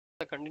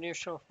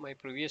continuation of my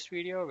previous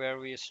video where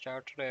we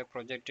started a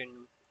project in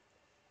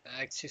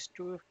Axis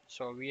 2.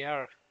 So we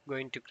are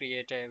going to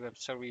create a web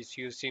service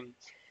using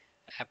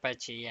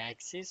Apache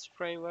Axis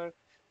framework.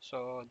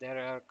 So there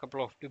are a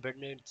couple of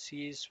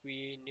dependencies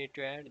we need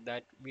to add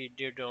that we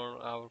did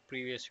on our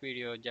previous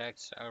video,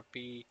 JAX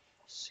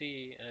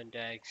RPC and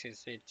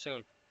Axis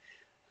itself.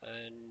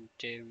 And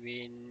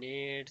we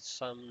need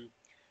some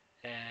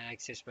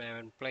Axis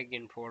Maven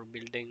plugin for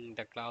building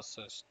the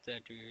classes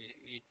that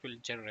it will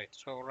generate.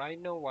 So right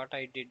now what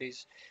I did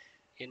is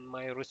in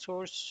my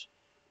resource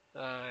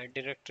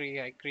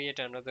directory I create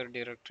another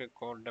directory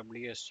called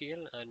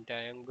wsdl, and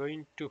I am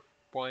going to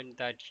point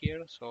that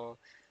here. So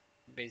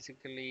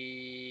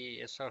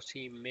basically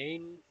src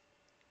main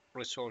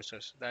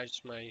resources,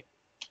 that's my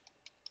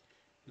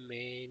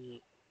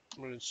main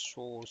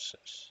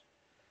resources,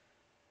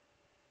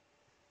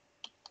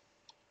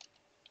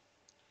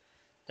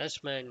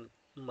 that's my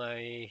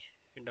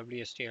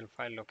wsdl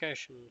file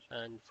location,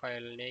 and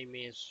file name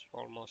is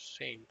almost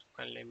same.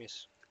 File name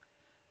is,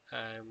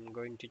 I'm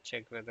going to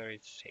check whether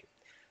it's same.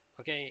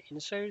 Okay,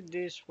 inside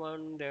this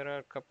one there are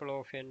a couple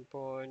of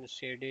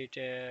endpoints, edit,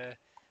 there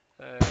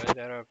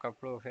are a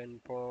couple of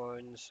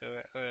endpoints,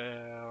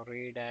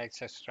 read,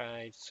 access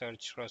rights,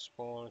 search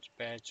response,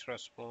 batch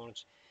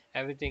response,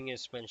 everything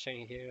is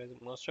mentioned here.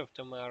 Most of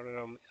them are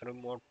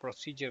remote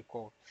procedure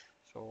code.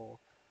 So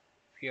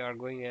if you are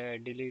going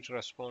delete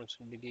response,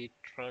 delete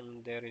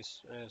run, there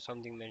is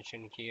something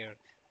mentioned here.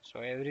 So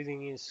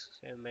everything is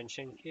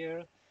mentioned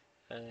here,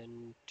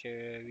 and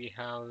we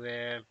have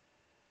a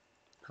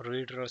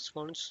read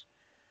response,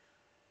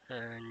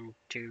 and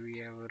we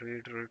have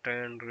read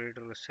return, read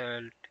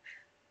result.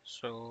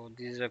 So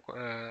this is a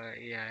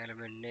yeah,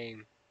 element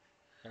name,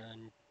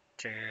 and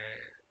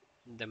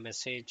the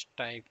message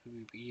type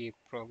we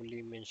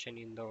probably mention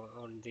in the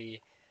on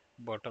the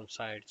bottom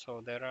side.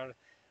 So there are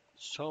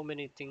so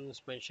many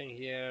things mentioned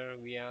here,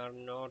 we are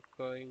not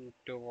going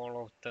to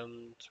all of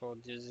them. So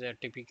this is a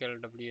typical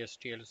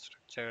wsdl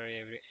structure,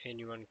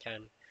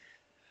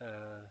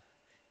 uh,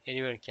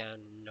 anyone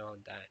can know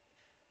that.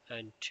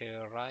 And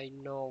right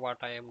now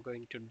what I am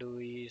going to do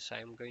is I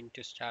am going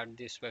to start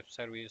this web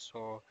service.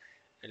 So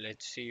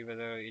let's see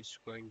whether it's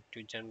going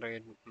to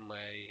generate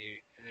my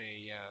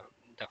yeah,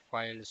 the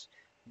files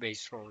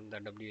based on the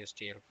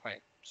wsdl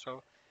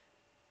file.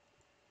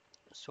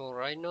 So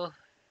right now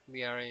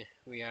we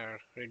are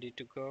ready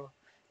to go.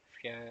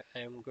 Yeah, I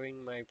am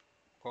going my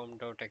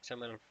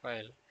pom.xml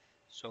file.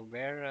 So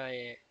where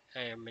I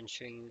am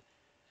mentioning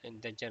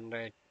in the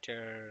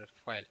generator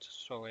files.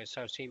 So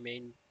src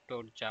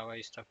main.java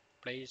is the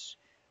place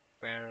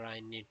where I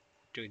need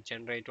to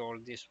generate all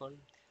this one.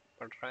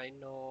 But right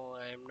now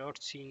I am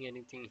not seeing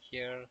anything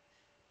here.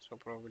 So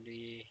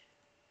probably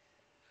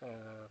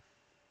uh,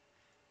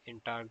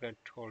 in target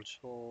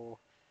also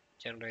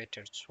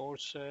generated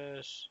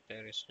sources,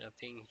 there is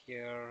nothing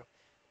here.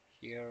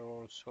 Here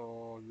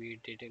also we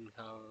didn't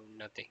have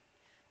nothing.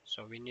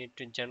 So we need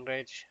to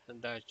generate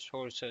the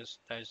sources.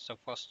 That's the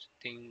first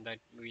thing that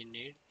we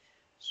need.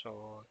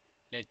 So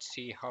let's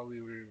see how we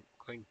will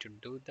going to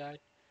do that.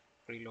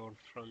 Reload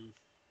from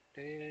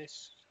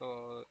this.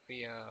 So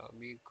yeah,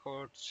 we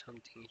got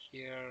something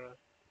here.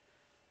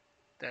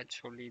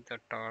 That's only the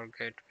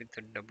target with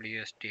the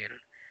wsdl.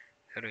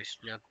 There is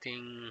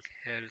nothing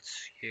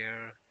else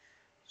here.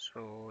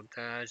 So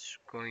that's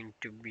going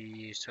to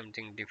be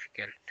something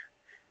difficult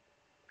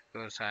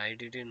because I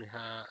didn't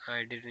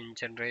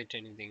generate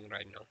anything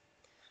right now.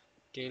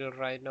 Till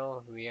right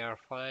now we are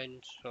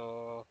fine.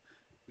 So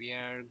we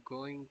are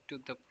going to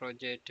the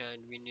project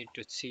and we need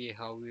to see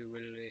how we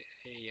will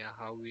yeah,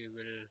 how we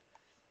will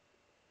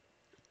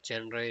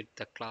generate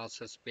the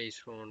classes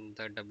based on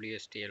the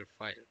wsdl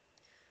file.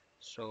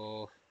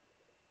 So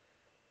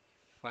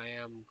if I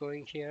am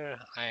going here,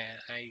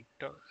 I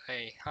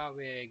have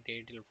a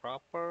gradle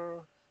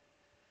wrapper.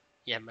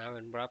 Yeah,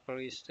 Maven wrapper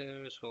is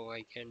there, so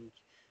I can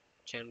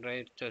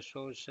generate the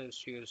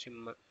sources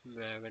using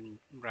Maven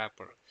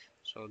wrapper.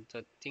 So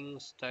the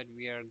things that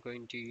we are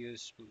going to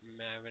use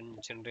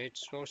Maven generate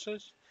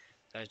sources,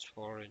 that's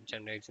for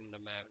generating the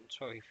Maven.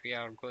 So if we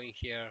are going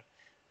here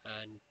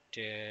and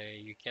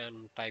you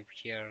can type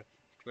here,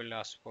 it will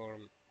ask for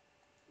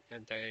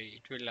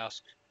it will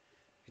ask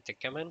with a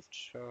command.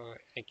 So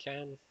I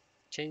can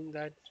change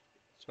that.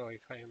 So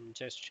if I am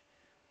just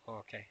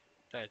okay,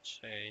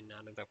 that's in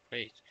another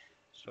place.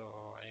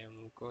 So I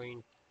am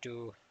going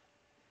to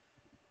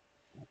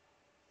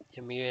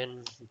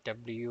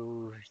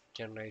MUNW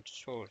generate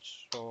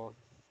source. So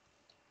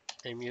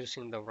I'm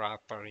using the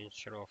wrapper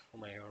instead of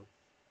my own.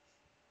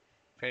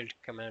 Failed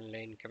command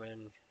line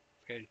command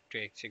failed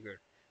to execute.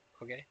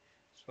 Okay,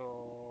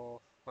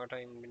 so what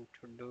I'm going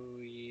to do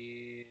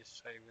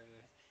is I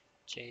will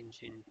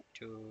change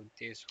into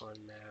this one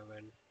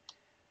Maven,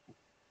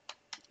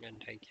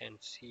 and I can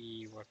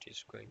see what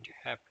is going to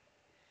happen.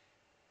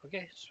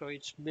 Okay, so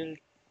it's built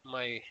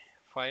my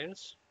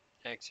files,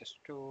 access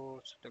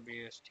tools,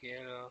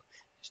 wsdl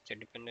is the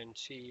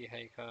dependency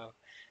I have,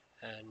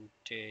 and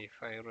if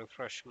I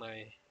refresh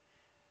my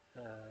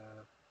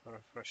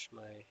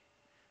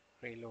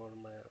reload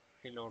my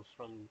reload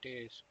from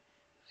this,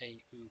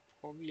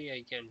 probably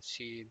I can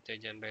see the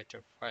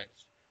generator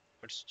files,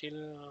 but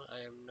still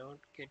I am not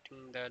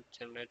getting that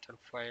generator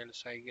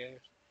files. I guess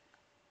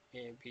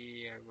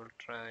maybe I will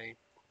try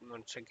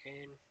once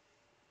again.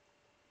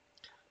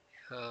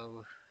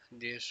 Have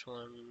this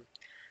one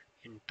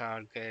in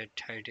target.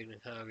 I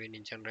didn't have any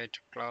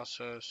generator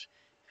classes.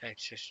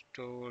 Access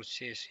tools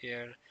is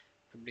here.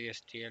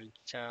 wsdl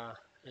char,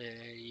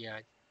 yeah,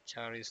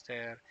 char is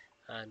there,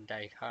 and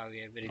I have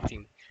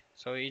everything.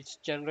 So it's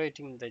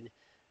generating the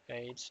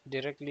it's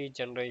directly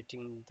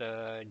generating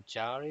the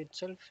jar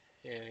itself,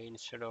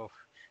 instead of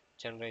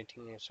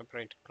generating a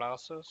separate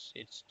classes.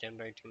 It's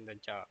generating the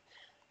jar.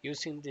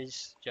 Using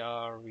this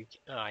jar,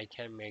 I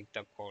can make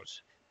the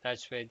calls.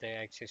 That's where the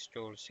access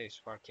tools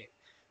is working.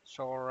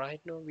 So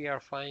right now we are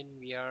fine.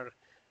 We are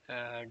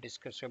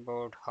discuss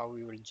about how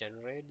we will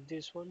generate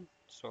this one.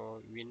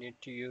 So we need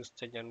to use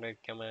the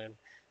generate command,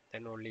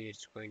 then only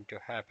it's going to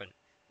happen.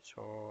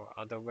 So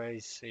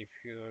otherwise, if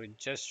you're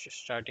just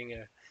starting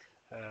a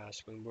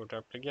Spring Boot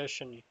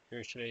application,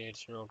 usually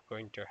it's not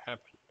going to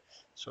happen.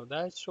 So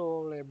that's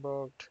all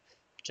about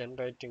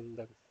generating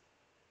the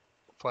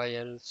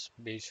files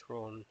based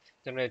on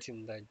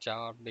generating the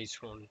jar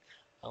based on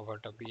our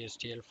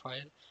wsdl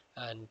file.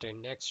 And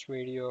in next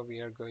video we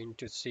are going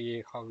to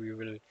see how we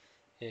will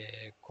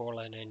call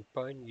an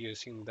endpoint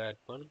using that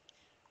one,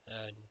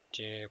 and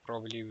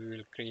probably we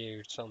will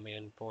create some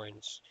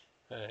endpoints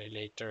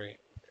later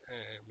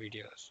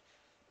videos.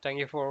 Thank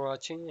you for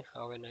watching.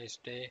 Have a nice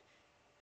day.